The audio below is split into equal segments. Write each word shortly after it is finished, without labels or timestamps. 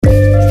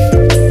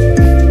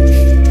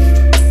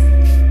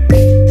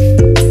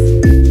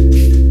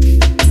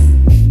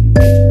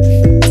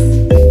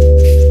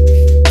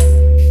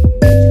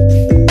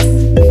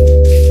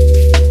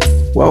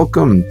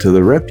Welcome to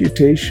the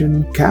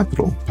Reputation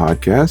Capital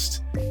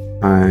podcast.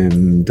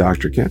 I'm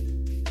Dr. Kent.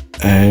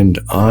 And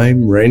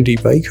I'm Randy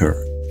Baker.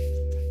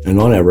 And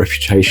on our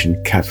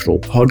Reputation Capital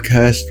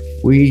podcast,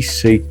 we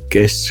seek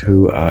guests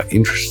who are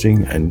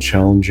interesting and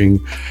challenging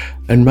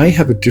and may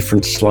have a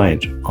different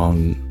slant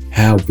on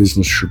how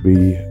business should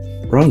be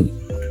run.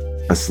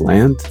 A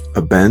slant,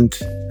 a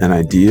bent, an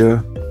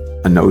idea,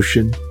 a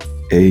notion,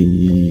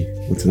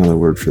 what's another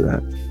word for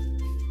that?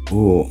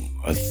 Oh,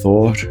 a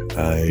thought,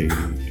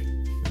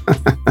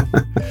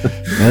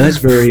 Now that's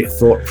very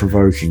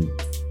thought-provoking,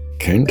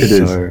 Kent. It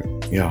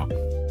is. Yeah.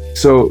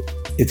 So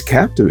it's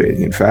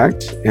captivating, in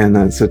fact.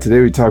 And so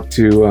today we talked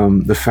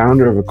to the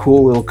founder of a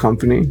cool little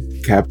company,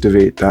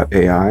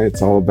 Captivate.ai.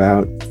 It's all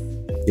about,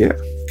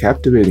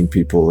 captivating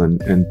people.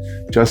 And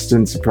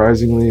Justin,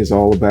 surprisingly, is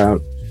all about,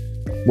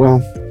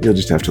 well, you'll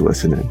just have to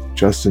listen in.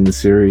 Justin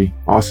Nassiri,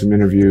 awesome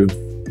interview.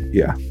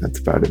 Yeah, that's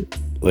about it.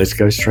 Let's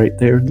go straight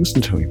there and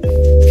listen to him.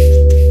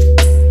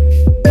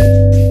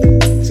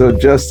 So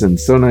Justin,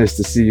 so nice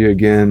to see you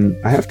again.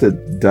 I have to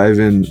dive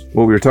in.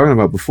 What we were talking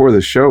about before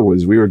the show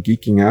was we were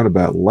geeking out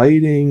about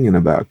lighting and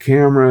about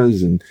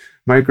cameras and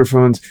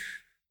microphones.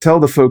 Tell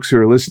the folks who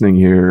are listening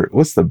here,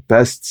 what's the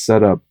best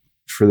setup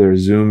for their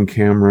Zoom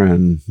camera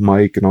and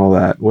mic and all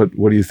that? What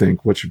do you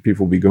think? What should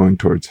people be going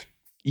towards?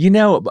 You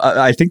know,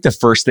 I think the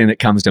first thing that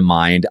comes to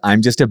mind,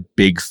 I'm just a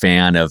big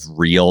fan of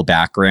real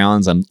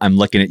backgrounds. I'm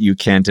looking at you,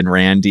 Kent and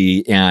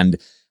Randy, and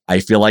I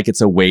feel like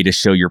it's a way to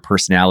show your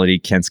personality.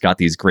 Kent's got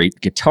these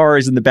great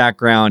guitars in the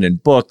background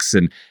and books,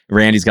 and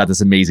Randy's got this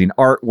amazing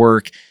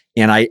artwork.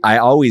 And I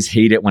always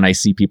hate it when I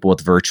see people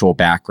with virtual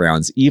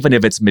backgrounds, even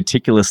if it's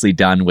meticulously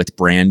done with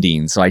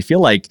branding. So I feel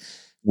like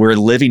we're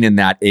living in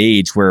that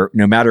age where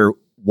no matter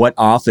what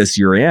office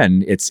you're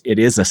in, it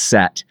is a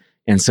set.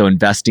 And so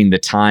investing the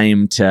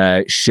time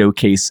to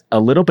showcase a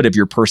little bit of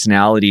your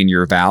personality and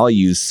your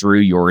values through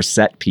your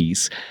set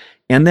piece.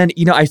 And then,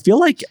 I feel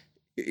like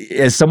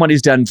as someone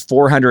who's done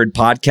 400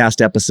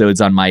 podcast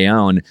episodes on my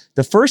own,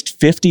 the first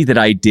 50 that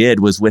I did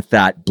was with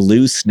that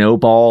blue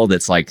snowball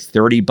that's like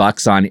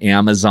 $30 on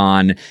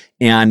Amazon.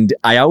 And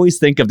I always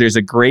think of there is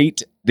a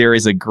great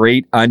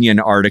Onion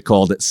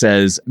article that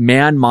says,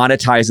 man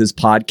monetizes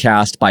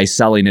podcast by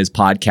selling his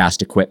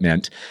podcast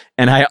equipment.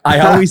 And I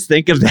always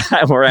think of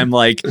that where I'm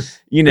like,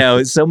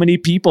 so many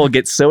people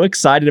get so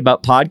excited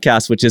about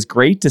podcasts, which is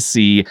great to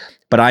see.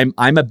 But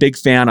I'm a big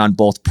fan on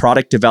both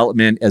product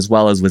development as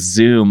well as with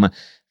Zoom.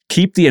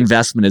 Keep the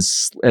investment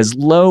as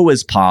low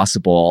as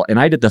possible. And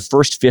I did the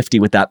first 50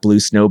 with that blue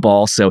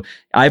snowball. So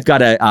I've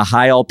got a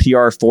Heil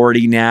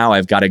PR40 now.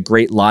 I've got a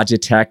great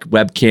Logitech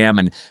webcam.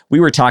 And we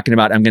were talking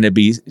about I'm going to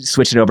be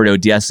switching over to a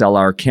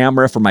DSLR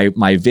camera for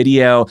my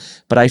video.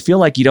 But I feel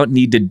like you don't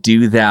need to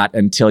do that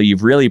until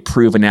you've really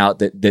proven out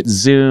that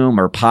Zoom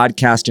or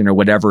podcasting or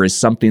whatever is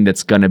something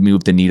that's going to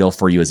move the needle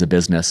for you as a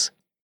business.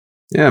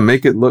 Yeah,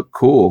 make it look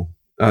cool.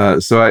 I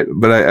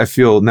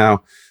feel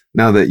now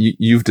that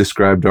you've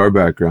described our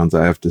backgrounds,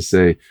 I have to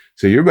say,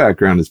 so your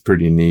background is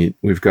pretty neat.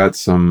 We've got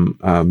some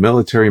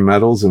military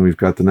medals and we've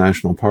got the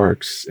national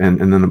parks and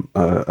then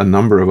a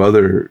number of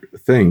other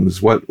things.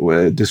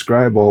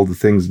 Describe all the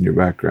things in your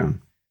background.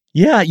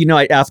 Yeah,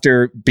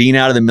 after being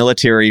out of the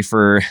military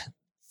for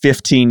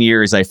 15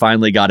 years, I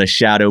finally got a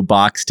shadow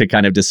box to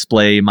kind of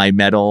display my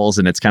medals,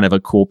 and it's kind of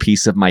a cool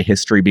piece of my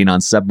history being on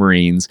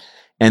submarines.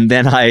 And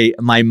then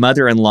my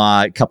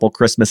mother-in-law, a couple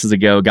Christmases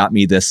ago, got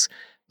me this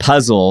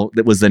puzzle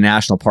that was the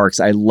national parks.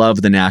 I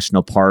love the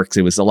national parks.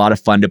 It was a lot of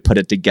fun to put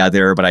it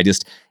together, but I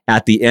just,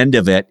 at the end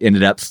of it,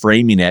 ended up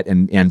framing it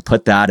and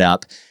put that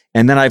up.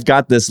 And then I've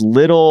got this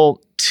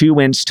little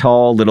 2-inch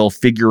tall little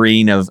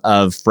figurine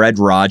of Fred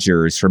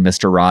Rogers from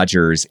Mr.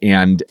 Rogers.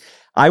 And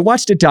I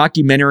watched a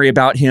documentary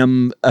about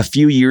him a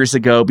few years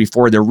ago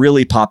before the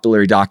really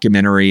popular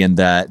documentary and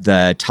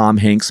the Tom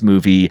Hanks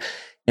movie.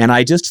 And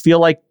I just feel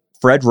like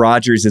Fred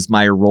Rogers is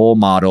my role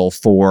model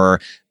for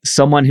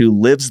someone who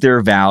lives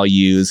their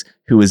values,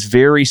 who is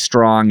very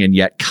strong and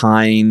yet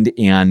kind.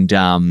 And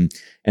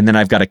then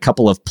I've got a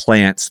couple of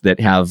plants that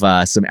have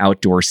some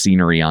outdoor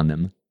scenery on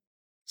them.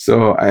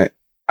 So I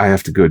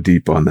have to go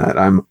deep on that.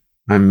 I'm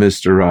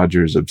Mr.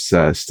 Rogers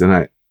obsessed.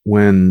 And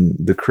when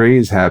the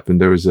craze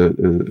happened, there was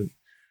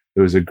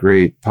a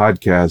great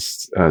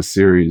podcast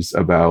series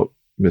about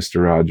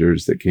Mr.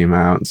 Rogers that came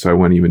out. And so I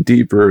went even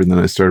deeper, and then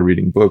I started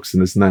reading books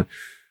and this and that.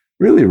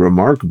 Really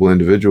remarkable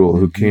individual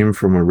who came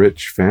from a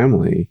rich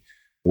family,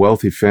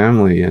 wealthy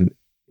family, and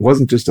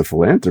wasn't just a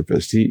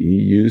philanthropist. He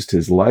used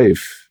his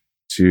life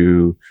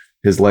and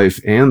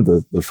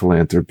the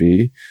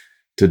philanthropy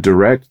to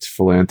direct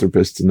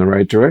philanthropists in the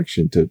right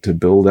direction, to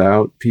build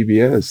out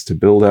PBS, to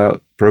build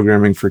out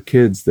programming for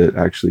kids that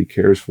actually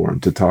cares for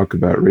them, to talk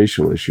about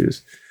racial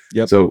issues.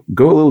 Yep. So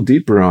go a little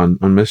deeper on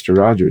Mr.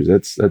 Rogers.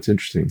 That's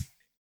interesting.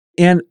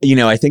 And,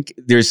 I think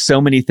there's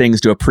so many things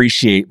to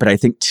appreciate, but I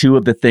think two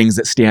of the things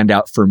that stand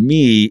out for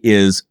me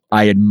is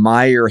I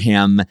admire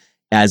him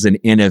as an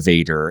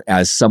innovator,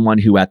 as someone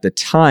who at the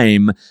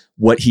time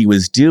what he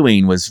was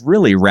doing was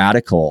really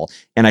radical.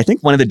 And I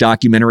think one of the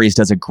documentaries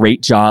does a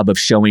great job of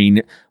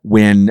showing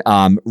when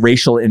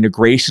racial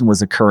integration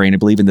was occurring, I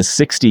believe in the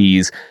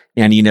 60s.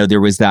 And, there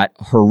was that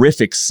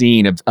horrific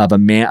scene of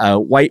a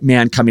white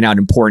man coming out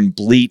and pouring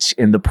bleach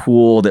in the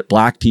pool that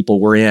Black people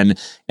were in.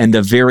 And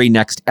the very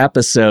next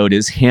episode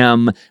is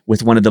him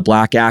with one of the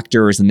Black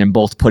actors and them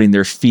both putting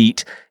their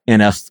feet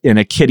in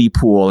a kiddie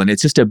pool. And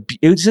it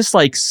was just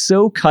like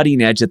so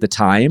cutting edge at the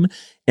time.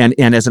 And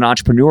as an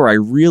entrepreneur, I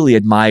really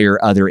admire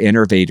other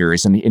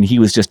innovators, and he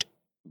was just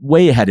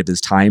way ahead of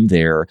his time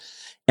there.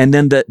 And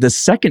then the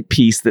second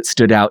piece that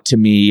stood out to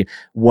me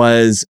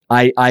was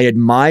I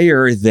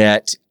admire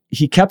that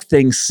he kept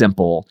things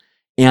simple.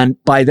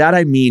 And by that,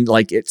 I mean,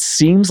 like, it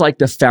seems like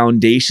the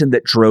foundation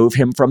that drove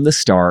him from the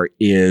start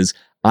is,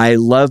 I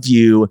love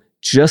you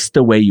just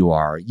the way you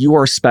are. You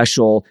are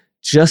special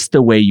just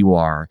the way you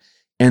are.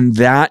 And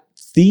that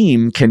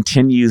theme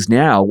continues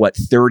now,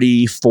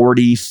 30,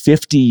 40,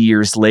 50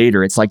 years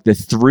later. It's like the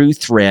through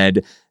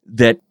thread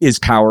that is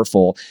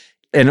powerful.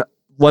 And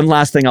one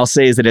last thing I'll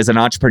say is that as an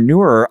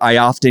entrepreneur, I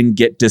often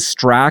get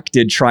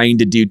distracted trying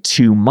to do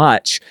too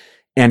much.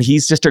 And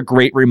he's just a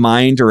great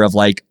reminder of,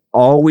 like,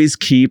 always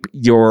keep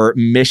your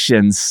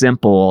mission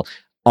simple,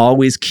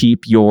 always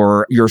keep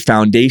your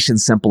foundation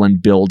simple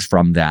and build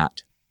from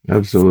that.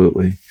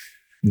 Absolutely.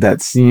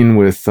 That scene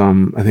with, I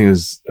think it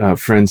was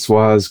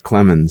Francois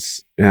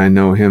Clemens, and I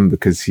know him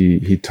because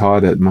he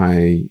taught at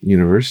my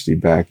university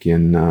back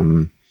in,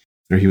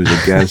 or he was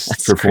a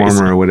guest performer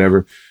crazy. Or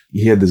whatever.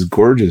 He had this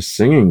gorgeous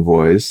singing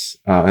voice,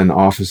 and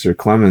Officer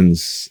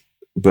Clemens,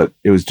 but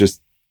it was just,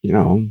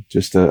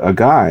 just a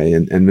guy.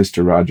 And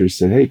Mr. Rogers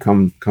said, hey,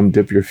 come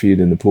dip your feet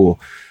in the pool.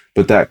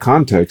 But that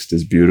context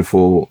is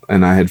beautiful.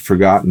 And I had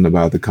forgotten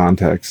about the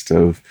context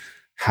of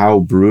how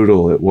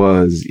brutal it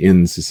was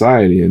in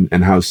society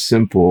and how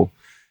simple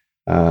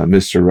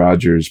Mr.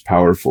 Rogers'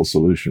 powerful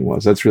solution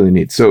was. That's really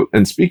neat. So,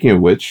 and speaking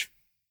of which,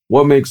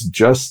 what makes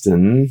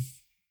Justin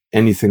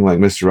anything like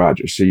Mr.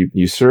 Rogers? So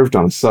you served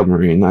on a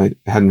submarine. I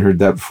hadn't heard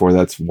that before.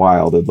 That's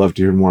wild. I'd love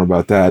to hear more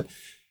about that.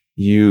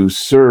 You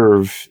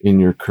serve in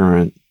your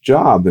current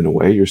job in a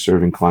way. You're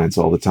serving clients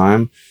all the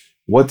time.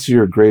 What's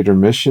your greater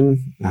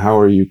mission? How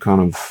are you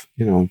kind of,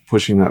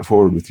 pushing that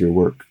forward with your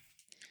work?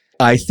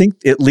 I think,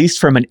 at least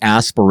from an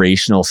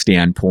aspirational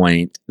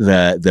standpoint,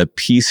 the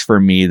piece for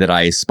me that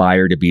I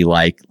aspire to be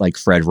like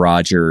Fred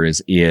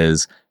Rogers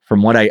is,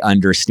 from what I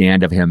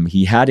understand of him,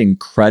 he had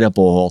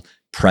incredible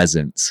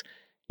presence.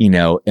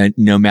 And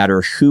no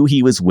matter who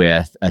he was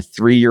with, a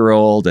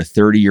 3-year-old, a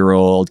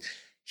 30-year-old,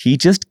 he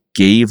just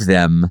gave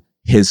them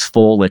his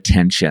full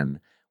attention,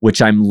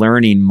 which I'm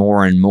learning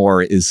more and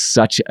more is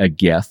such a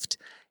gift.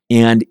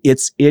 And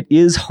it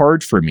is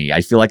hard for me.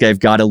 I feel like I've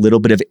got a little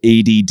bit of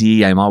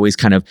ADD. I'm always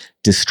kind of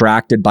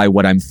distracted by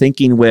what I'm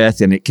thinking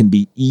with, and it can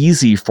be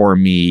easy for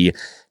me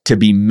to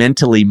be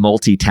mentally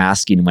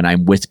multitasking when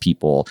I'm with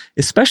people,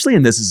 especially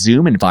in this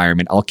Zoom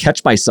environment. I'll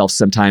catch myself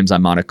sometimes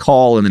I'm on a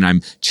call and then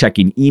I'm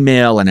checking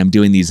email and I'm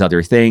doing these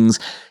other things.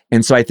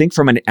 And so I think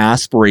from an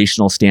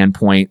aspirational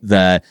standpoint,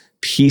 the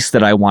piece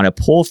that I want to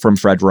pull from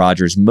Fred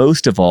Rogers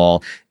most of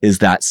all is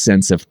that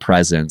sense of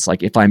presence.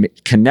 Like, if I'm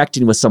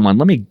connecting with someone,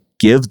 let me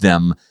give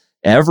them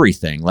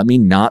everything. Let me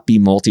not be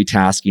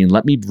multitasking.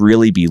 Let me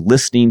really be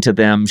listening to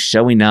them,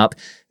 showing up,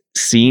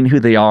 seeing who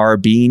they are,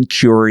 being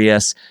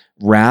curious,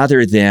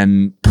 rather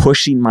than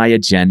pushing my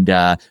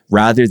agenda,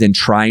 rather than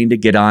trying to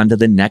get on to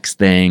the next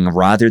thing,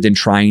 rather than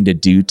trying to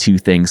do two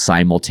things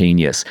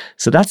simultaneous.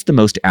 So that's the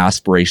most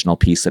aspirational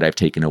piece that I've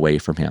taken away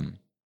from him.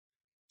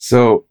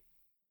 So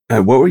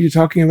what were you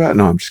talking about?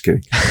 No, I'm just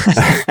kidding.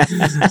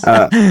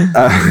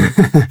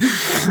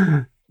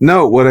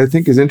 No, what I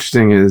think is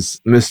interesting is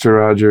Mr.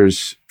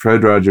 Rogers,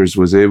 Fred Rogers,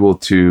 was able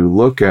to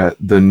look at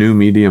the new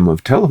medium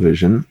of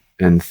television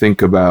and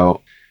think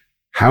about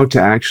how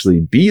to actually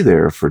be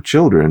there for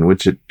children,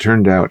 which it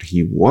turned out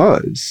he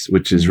was,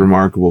 which is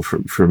remarkable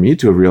for me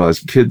to have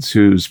realized. Kids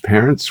whose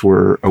parents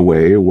were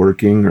away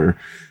working, or,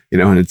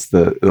 and it's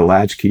the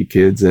latchkey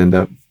kids end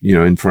up,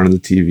 in front of the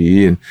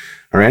TV,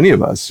 or any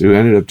of us who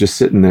ended up just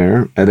sitting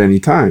there at any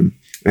time.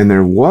 And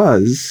there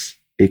was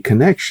a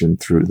connection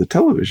through the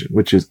television,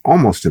 which is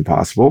almost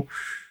impossible.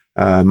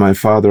 My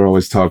father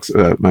always talks,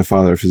 my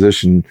father, a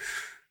physician,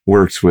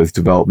 works with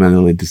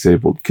developmentally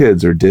disabled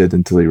kids, or did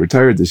until he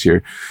retired this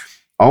year.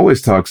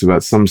 Always talks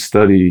about some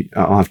study.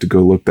 I'll have to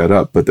go look that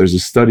up, but there's a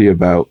study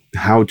about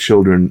how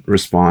children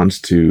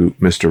respond to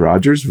Mr.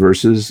 Rogers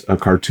versus a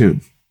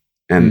cartoon,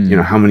 and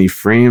how many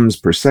frames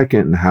per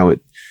second,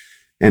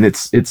 and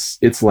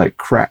it's like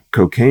crack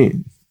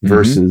cocaine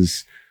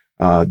versus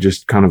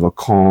just kind of a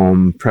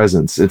calm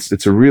presence.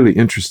 It's a really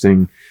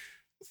interesting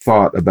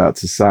thought about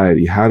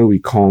society. How do we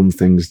calm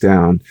things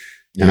down?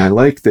 Yeah. And I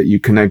like that you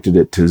connected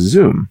it to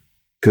Zoom,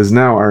 because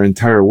now our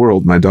entire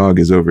world, my dog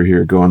is over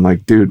here going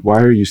like, dude,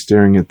 why are you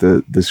staring at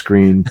the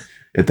screen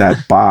at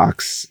that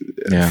box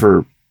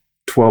for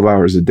 12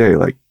 hours a day?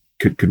 Like,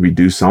 could we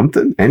do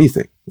something?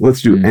 Anything.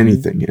 Let's do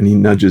anything. And he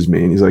nudges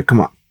me and he's like,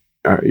 come on,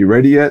 are you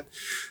ready yet?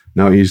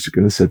 No, he's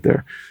going to sit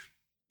there.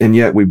 and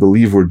yet we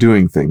believe we're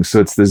doing things. So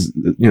it's this,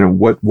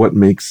 what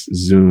makes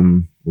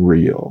Zoom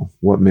real?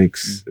 What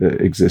makes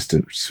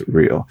existence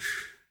real?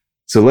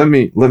 So let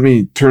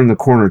me turn the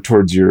corner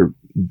towards your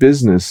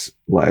business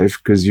life,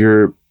 because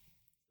you're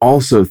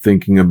also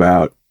thinking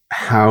about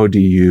how do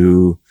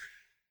you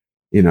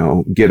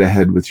get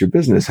ahead with your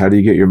business? How do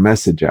you get your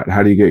message out?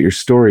 How do you get your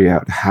story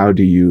out? How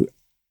do you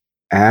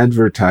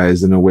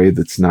advertise in a way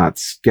that's not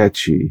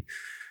sketchy?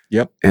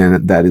 Yep.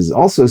 And that is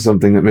also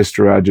something that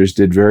Mr. Rogers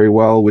did very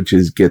well, which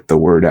is get the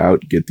word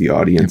out, get the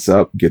audience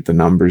up, get the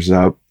numbers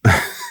up,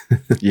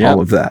 all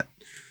of that.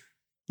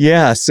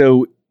 Yeah.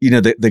 So,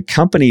 the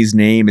company's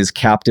name is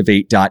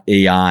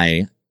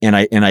Captivate.ai. And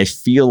I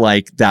feel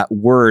like that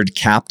word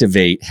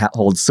captivate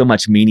holds so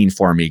much meaning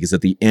for me, because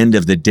at the end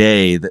of the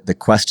day, the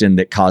question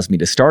that caused me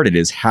to start it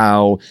is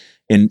how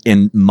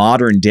in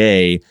modern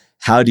day,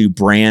 how do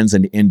brands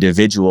and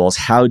individuals,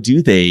 how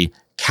do they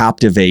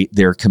captivate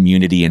their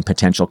community and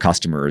potential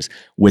customers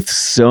with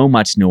so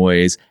much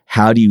noise?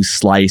 How do you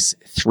slice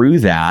through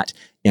that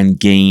and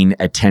gain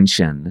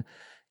attention?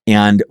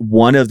 And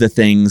one of the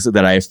things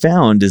that I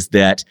found is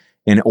that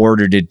in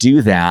order to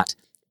do that,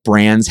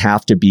 brands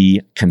have to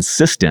be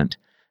consistent.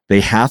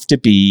 They have to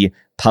be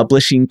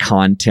publishing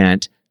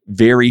content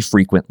very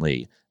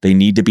frequently. They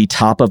need to be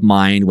top of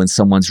mind when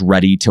someone's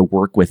ready to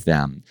work with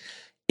them.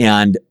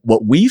 And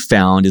what we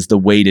found is the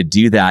way to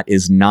do that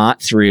is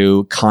not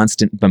through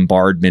constant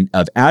bombardment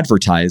of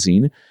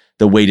advertising.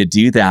 The way to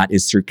do that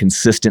is through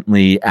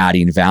consistently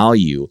adding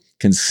value,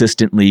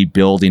 consistently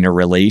building a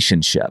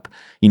relationship.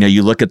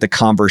 You look at the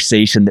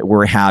conversation that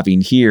we're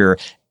having here,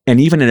 and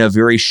even in a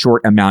very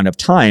short amount of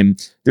time,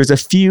 there's a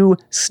few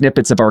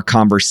snippets of our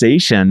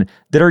conversation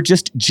that are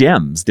just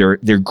gems. They're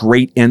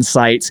great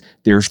insights.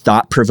 They're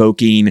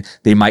thought-provoking.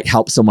 They might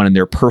help someone in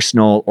their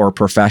personal or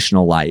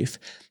professional life.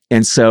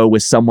 And so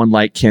with someone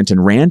like Kent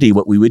and Randy,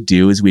 what we would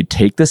do is we'd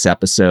take this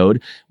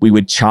episode, we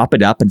would chop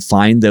it up and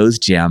find those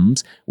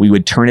gems. We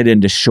would turn it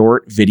into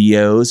short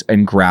videos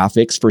and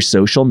graphics for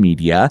social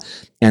media.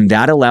 And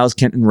that allows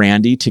Kent and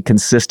Randy to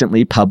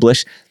consistently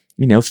publish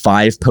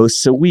 5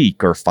 posts a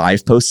week or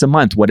 5 posts a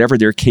month, whatever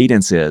their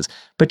cadence is,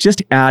 but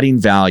just adding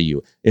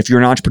value. If you're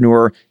an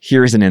entrepreneur,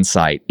 here's an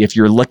insight. If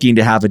you're looking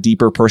to have a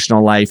deeper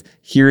personal life,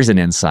 here's an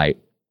insight.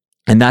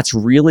 And that's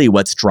really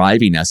what's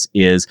driving us,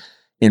 is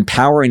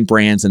empowering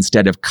brands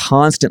instead of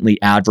constantly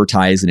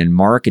advertising and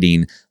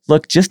marketing.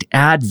 Look, just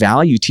add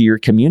value to your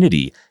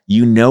community.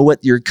 You know what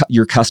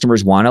your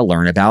customers want to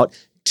learn about.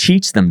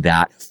 Teach them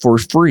that for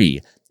free.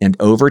 And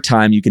over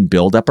time, you can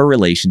build up a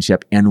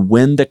relationship. And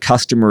when the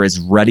customer is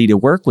ready to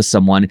work with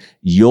someone,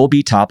 you'll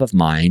be top of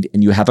mind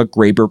and you have a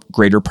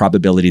greater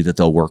probability that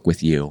they'll work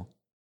with you.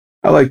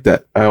 I like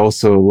that. I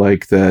also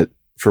like that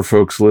for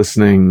folks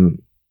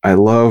listening, I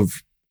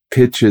love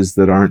pitches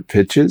that aren't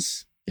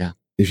pitches. Yeah.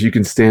 If you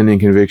can stand in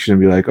conviction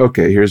and be like,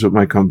 okay, here's what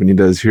my company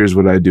does, here's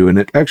what I do, and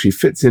it actually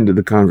fits into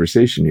the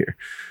conversation here.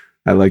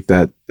 I like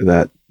that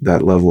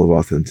level of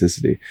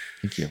authenticity.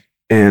 Thank you.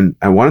 And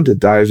I wanted to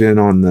dive in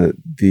on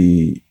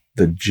the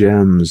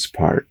gems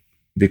part,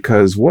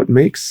 because what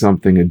makes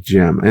something a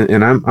gem?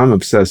 And I'm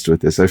obsessed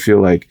with this. I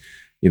feel like,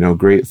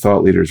 great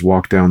thought leaders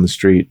walk down the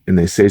street and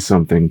they say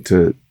something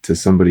to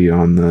somebody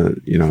on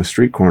the,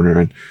 street corner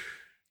and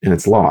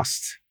it's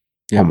lost.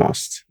 Yeah.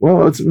 Almost.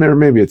 Well,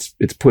 maybe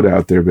it's put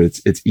out there, but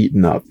it's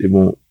eaten up. It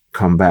won't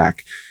come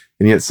back.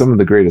 And yet some of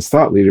the greatest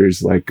thought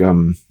leaders, like,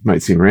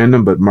 might seem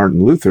random, but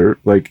Martin Luther,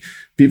 like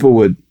people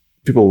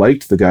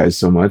liked the guy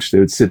so much, they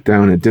would sit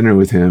down at dinner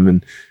with him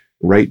and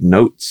write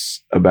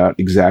notes about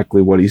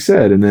exactly what he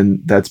said. And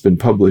then that's been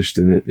published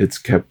and it's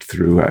kept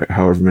through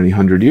however many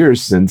 100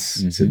 years since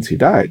he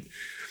died.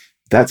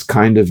 That's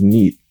kind of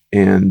neat.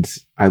 And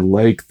I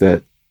like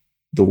that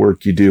the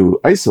work you do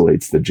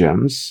isolates the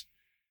gems,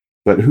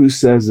 but who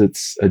says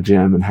it's a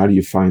gem and how do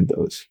you find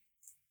those?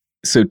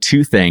 So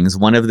 2 things.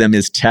 One of them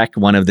is tech,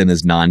 one of them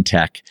is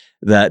non-tech.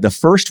 The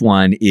first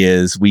one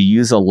is we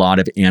use a lot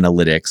of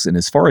analytics. And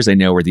as far as I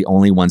know, we're the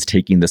only ones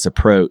taking this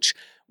approach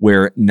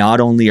where not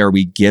only are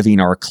we giving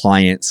our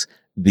clients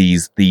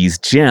these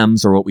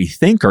gems or what we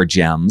think are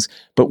gems,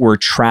 but we're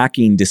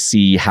tracking to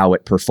see how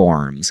it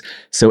performs.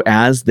 So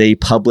as they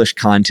publish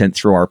content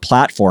through our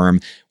platform,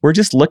 we're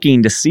just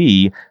looking to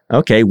see,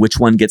 okay, which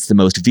one gets the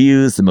most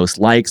views, the most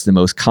likes, the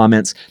most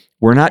comments.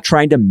 We're not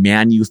trying to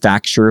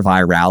manufacture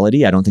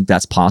virality. I don't think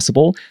that's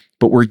possible,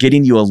 but we're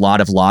getting you a lot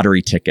of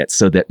lottery tickets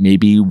so that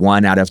maybe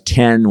 1 out of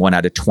 10, 1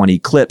 out of 20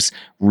 clips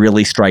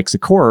really strikes a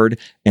chord,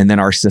 and then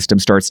our system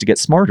starts to get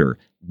smarter.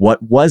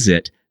 What was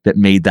it that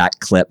made that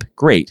clip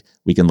great?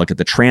 We can look at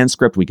the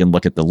transcript, we can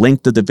look at the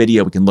length of the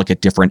video, we can look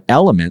at different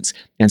elements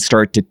and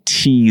start to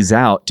tease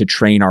out to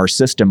train our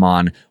system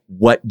on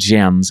what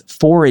gems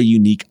for a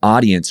unique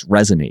audience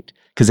resonate,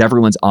 because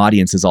everyone's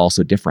audience is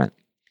also different.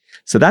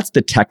 So that's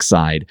the tech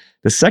side.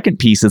 The second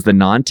piece is the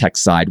non-tech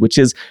side, which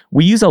is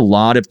we use a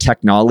lot of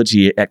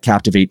technology at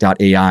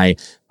Captivate.ai,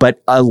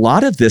 but a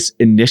lot of this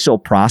initial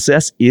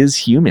process is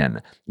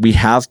human. We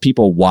have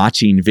people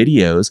watching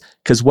videos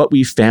because what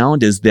we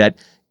found is that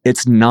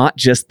it's not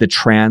just the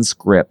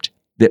transcript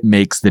that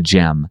makes the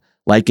gem.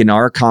 Like in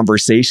our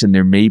conversation,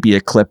 there may be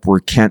a clip where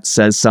Kent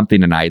says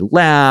something and I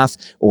laugh,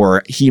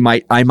 or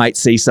I might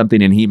say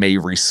something and he may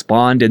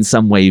respond in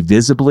some way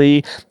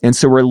visibly. And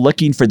so we're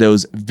looking for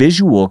those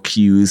visual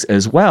cues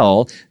as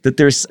well, that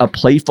there's a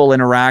playful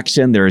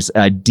interaction, there's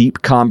a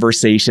deep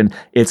conversation.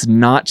 It's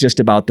not just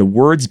about the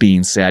words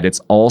being said, it's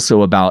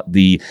also about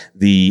the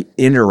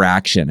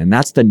interaction. And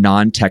that's the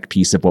non-tech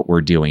piece of what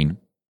we're doing.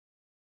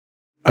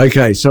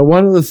 Okay, so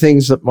one of the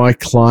things that my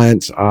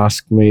clients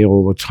ask me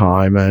all the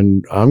time,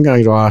 and I'm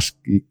going to ask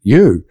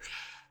you,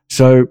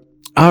 so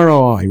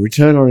ROI,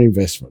 return on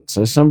investment.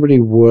 So somebody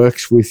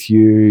works with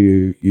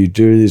you, you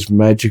do this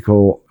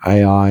magical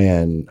AI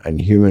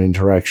and human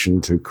interaction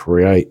to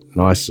create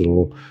nice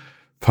little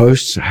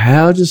posts.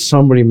 How does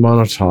somebody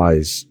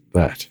monetize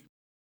that?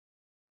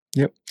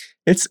 Yep.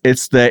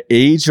 It's the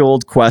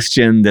age-old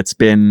question that's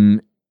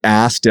been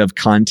asked of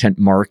content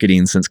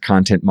marketing since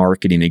content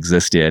marketing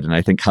existed. And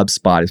I think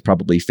HubSpot has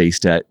probably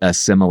faced a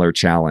similar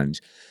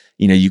challenge.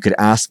 You could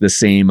ask the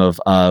same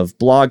of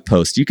blog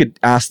posts. You could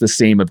ask the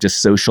same of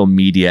just social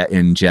media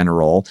in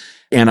general.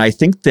 And I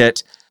think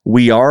that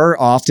we are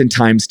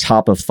oftentimes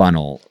top of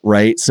funnel,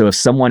 right? So if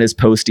someone is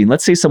posting,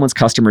 let's say someone's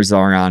customers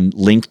are on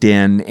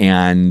LinkedIn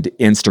and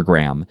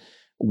Instagram,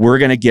 we're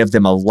going to give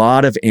them a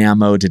lot of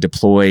ammo to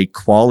deploy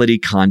quality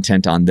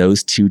content on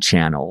those two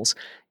channels.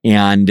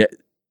 And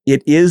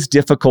it is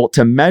difficult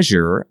to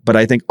measure, but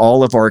I think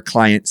all of our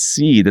clients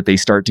see that they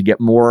start to get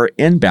more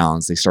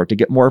inbounds, they start to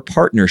get more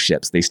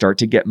partnerships, they start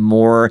to get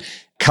more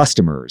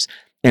customers.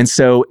 And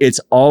so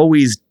it's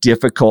always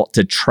difficult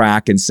to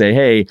track and say,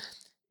 hey,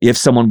 if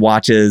someone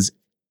watches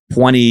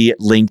 20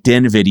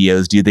 LinkedIn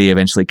videos, do they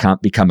eventually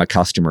become a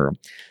customer?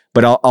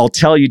 But I'll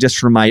tell you just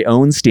from my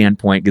own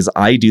standpoint, because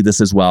I do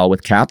this as well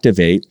with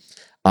Captivate,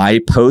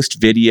 I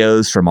post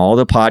videos from all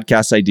the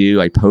podcasts I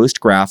do, I post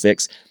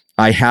graphics.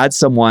 I had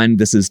someone,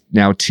 this is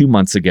now 2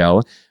 months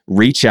ago,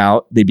 reach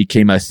out. They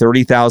became a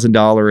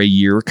 $30,000 a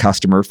year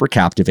customer for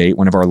Captivate,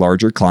 one of our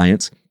larger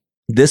clients.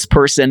 This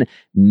person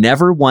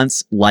never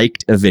once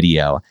liked a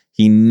video.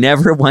 He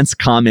never once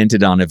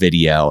commented on a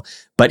video,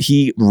 but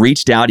he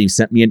reached out. He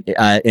sent me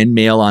an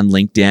email on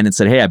LinkedIn and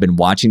said, hey, I've been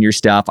watching your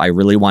stuff. I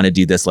really want to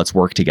do this. Let's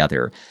work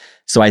together.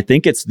 So I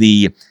think it's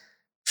the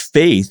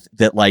faith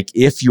that, like,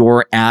 if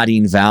you're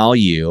adding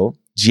value,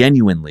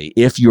 genuinely,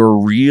 if you're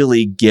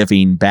really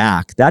giving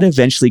back, that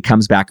eventually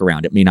comes back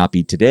around. It may not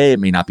be today, it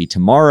may not be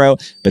tomorrow,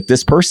 but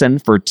this person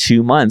for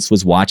 2 months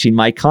was watching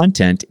my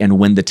content. And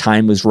when the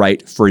time was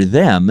right for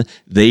them,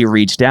 they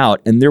reached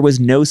out and there was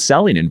no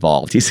selling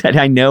involved. He said,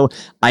 I know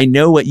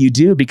what you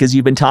do because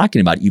you've been talking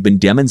about it. You've been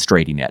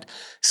demonstrating it.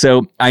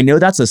 So I know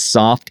that's a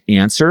soft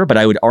answer, but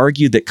I would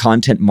argue that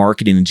content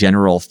marketing in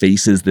general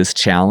faces this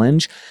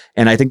challenge.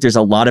 And I think there's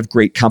a lot of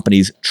great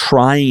companies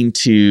trying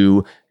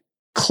to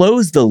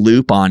close the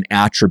loop on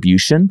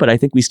attribution, but I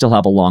think we still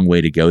have a long way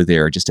to go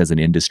there just as an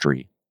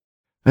industry.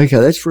 Okay,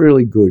 that's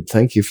really good.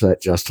 Thank you for that,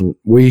 Justin.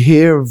 We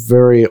hear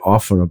very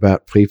often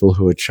about people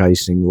who are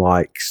chasing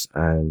likes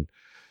and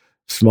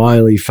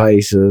smiley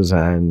faces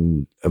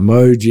and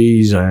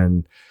emojis,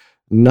 and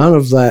none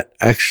of that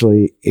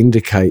actually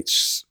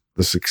indicates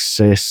the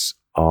success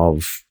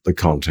of the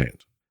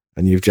content.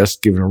 And you've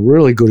just given a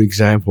really good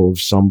example of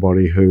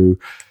somebody who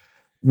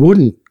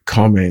wouldn't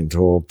comment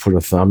or put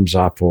a thumbs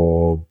up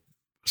or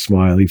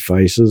smiley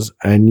faces,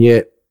 and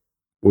yet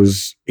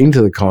was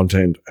into the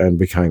content and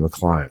became a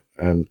client.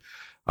 And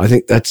I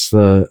think that's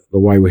the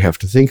way we have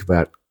to think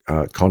about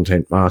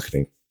content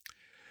marketing.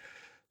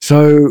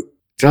 So,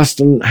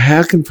 Justin,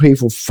 how can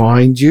people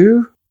find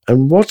you,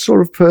 and what sort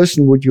of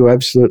person would you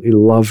absolutely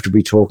love to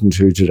be talking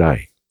to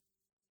today?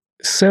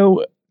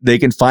 So they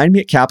can find me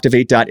at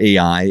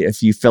Captivate.ai.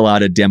 If you fill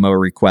out a demo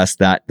request,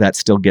 that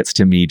still gets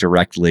to me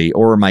directly,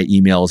 or my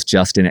email is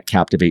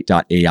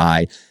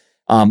justin@Captivate.ai.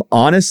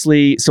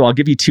 Honestly, so I'll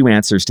give you two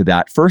answers to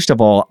that. First of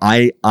all,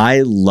 I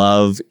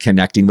love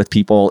connecting with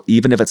people,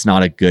 even if it's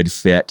not a good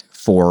fit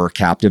for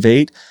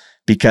Captivate,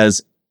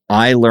 because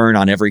I learn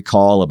on every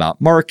call about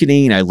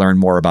marketing. I learn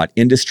more about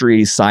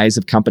industries, size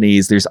of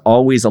companies. There's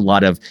always a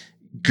lot of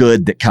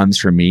good that comes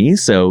from me.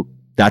 So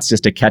that's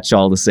just a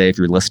catch-all to say, if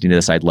you're listening to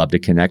this, I'd love to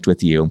connect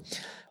with you.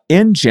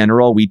 In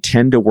general, we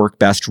tend to work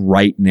best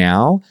right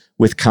now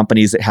with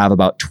companies that have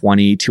about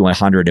 20 to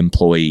 100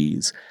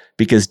 employees,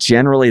 because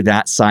generally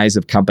that size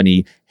of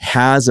company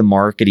has a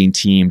marketing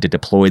team to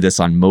deploy this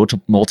on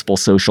multiple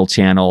social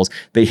channels.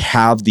 They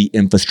have the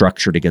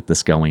infrastructure to get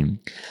this going.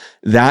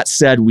 That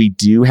said, we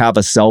do have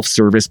a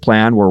self-service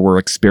plan where we're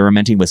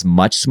experimenting with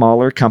much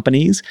smaller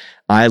companies.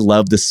 I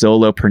love the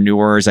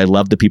solopreneurs. I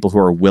love the people who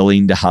are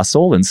willing to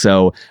hustle. And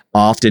so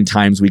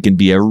oftentimes we can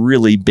be a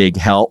really big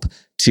help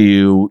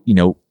to,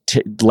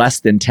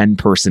 less than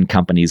 10-person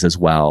companies as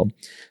well.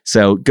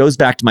 So it goes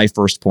back to my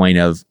first point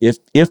of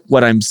if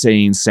what I'm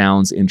saying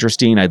sounds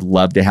interesting, I'd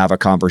love to have a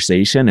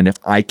conversation. And if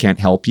I can't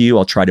help you,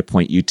 I'll try to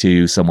point you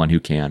to someone who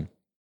can.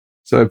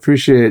 So I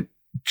appreciate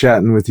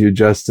chatting with you,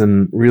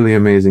 Justin. Really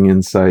amazing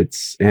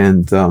insights,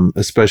 and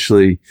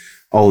especially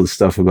all the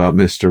stuff about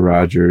Mr.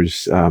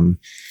 Rogers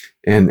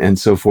and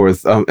so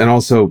forth. And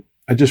also,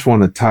 I just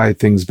want to tie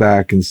things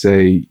back and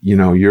say,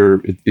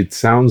 it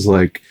sounds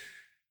like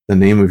the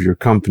name of your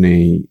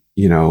company,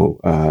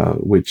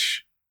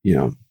 which,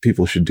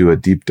 people should do a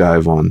deep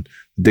dive on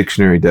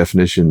dictionary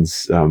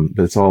definitions,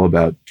 but it's all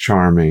about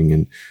charming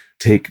and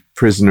take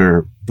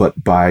prisoner,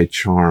 but by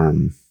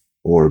charm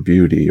or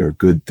beauty or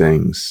good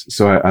things.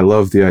 So I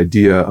love the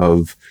idea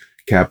of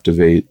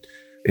captivate,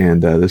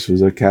 and this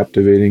was a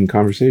captivating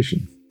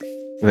conversation.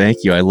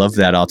 Thank you. I love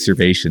that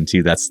observation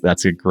too.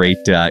 That's a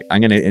great, I'm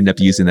going to end up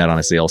using that on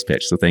a sales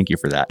pitch. So thank you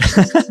for that.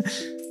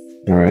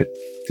 All right.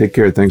 Take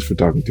care. Thanks for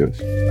talking to us.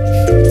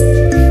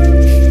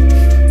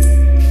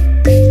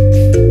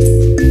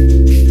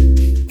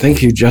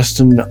 Thank you,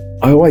 Justin.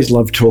 I always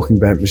love talking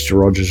about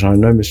Mr. Rogers. I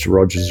know Mr.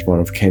 Rogers is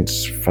one of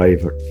Kent's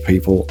favourite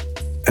people.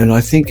 And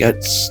I think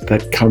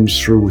that comes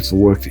through with the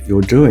work that you're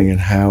doing and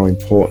how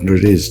important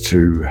it is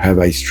to have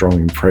a strong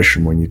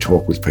impression when you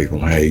talk with people,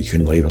 how you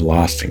can leave a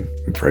lasting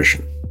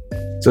impression.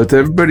 So to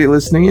everybody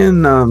listening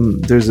in,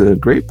 there's a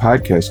great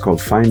podcast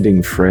called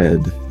Finding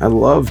Fred. I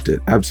loved it.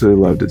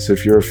 Absolutely loved it. So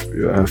if you're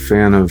a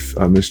fan of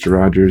Mr.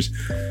 Rogers,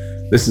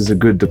 this is a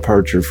good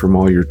departure from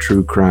all your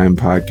true crime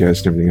podcasts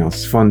and everything else.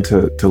 It's fun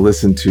to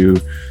listen to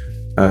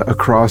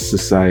across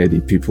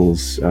society,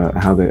 people's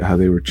how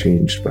they were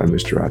changed by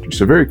Mr. Rogers.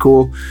 So very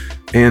cool.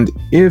 And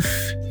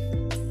if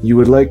you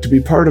would like to be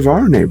part of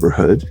our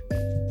neighborhood,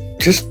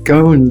 just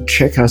go and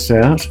check us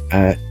out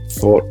at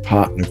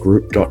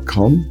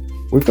thoughtpartnergroup.com.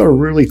 We've got a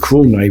really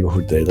cool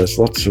neighborhood there. There's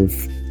lots of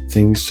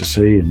things to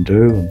see and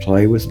do and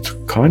play with. It's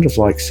kind of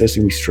like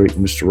Sesame Street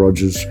and Mr.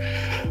 Rogers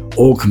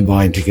all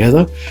combined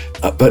together.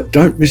 But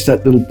don't miss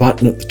that little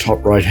button at the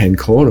top right-hand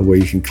corner where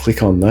you can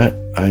click on that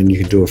and you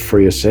can do a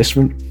free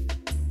assessment,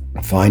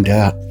 find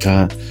out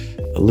a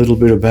little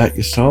bit about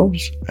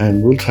yourselves,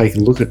 and we'll take a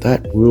look at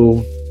that.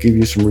 We'll give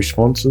you some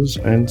responses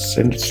and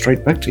send it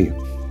straight back to you.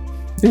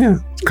 Yeah,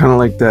 it's kind of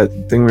like that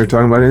thing we were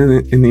talking about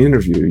in the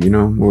interview,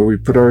 where we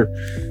put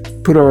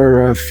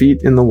our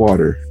feet in the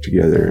water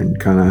together and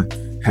kind of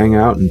hang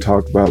out and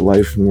talk about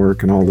life and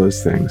work and all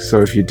those things.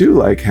 So if you do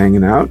like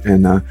hanging out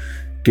and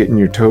getting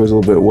your toes a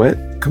little bit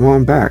wet, come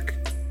on back.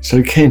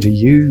 So Kent, are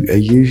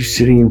you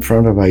sitting in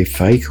front of a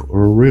fake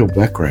or a real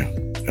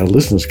background? Our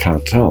listeners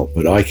can't tell,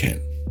 but I can.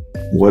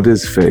 What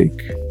is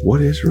fake?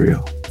 What is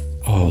real?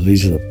 Oh,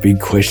 these are the big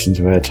questions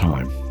of our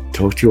time.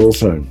 Talk to you all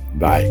soon.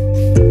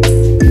 Bye.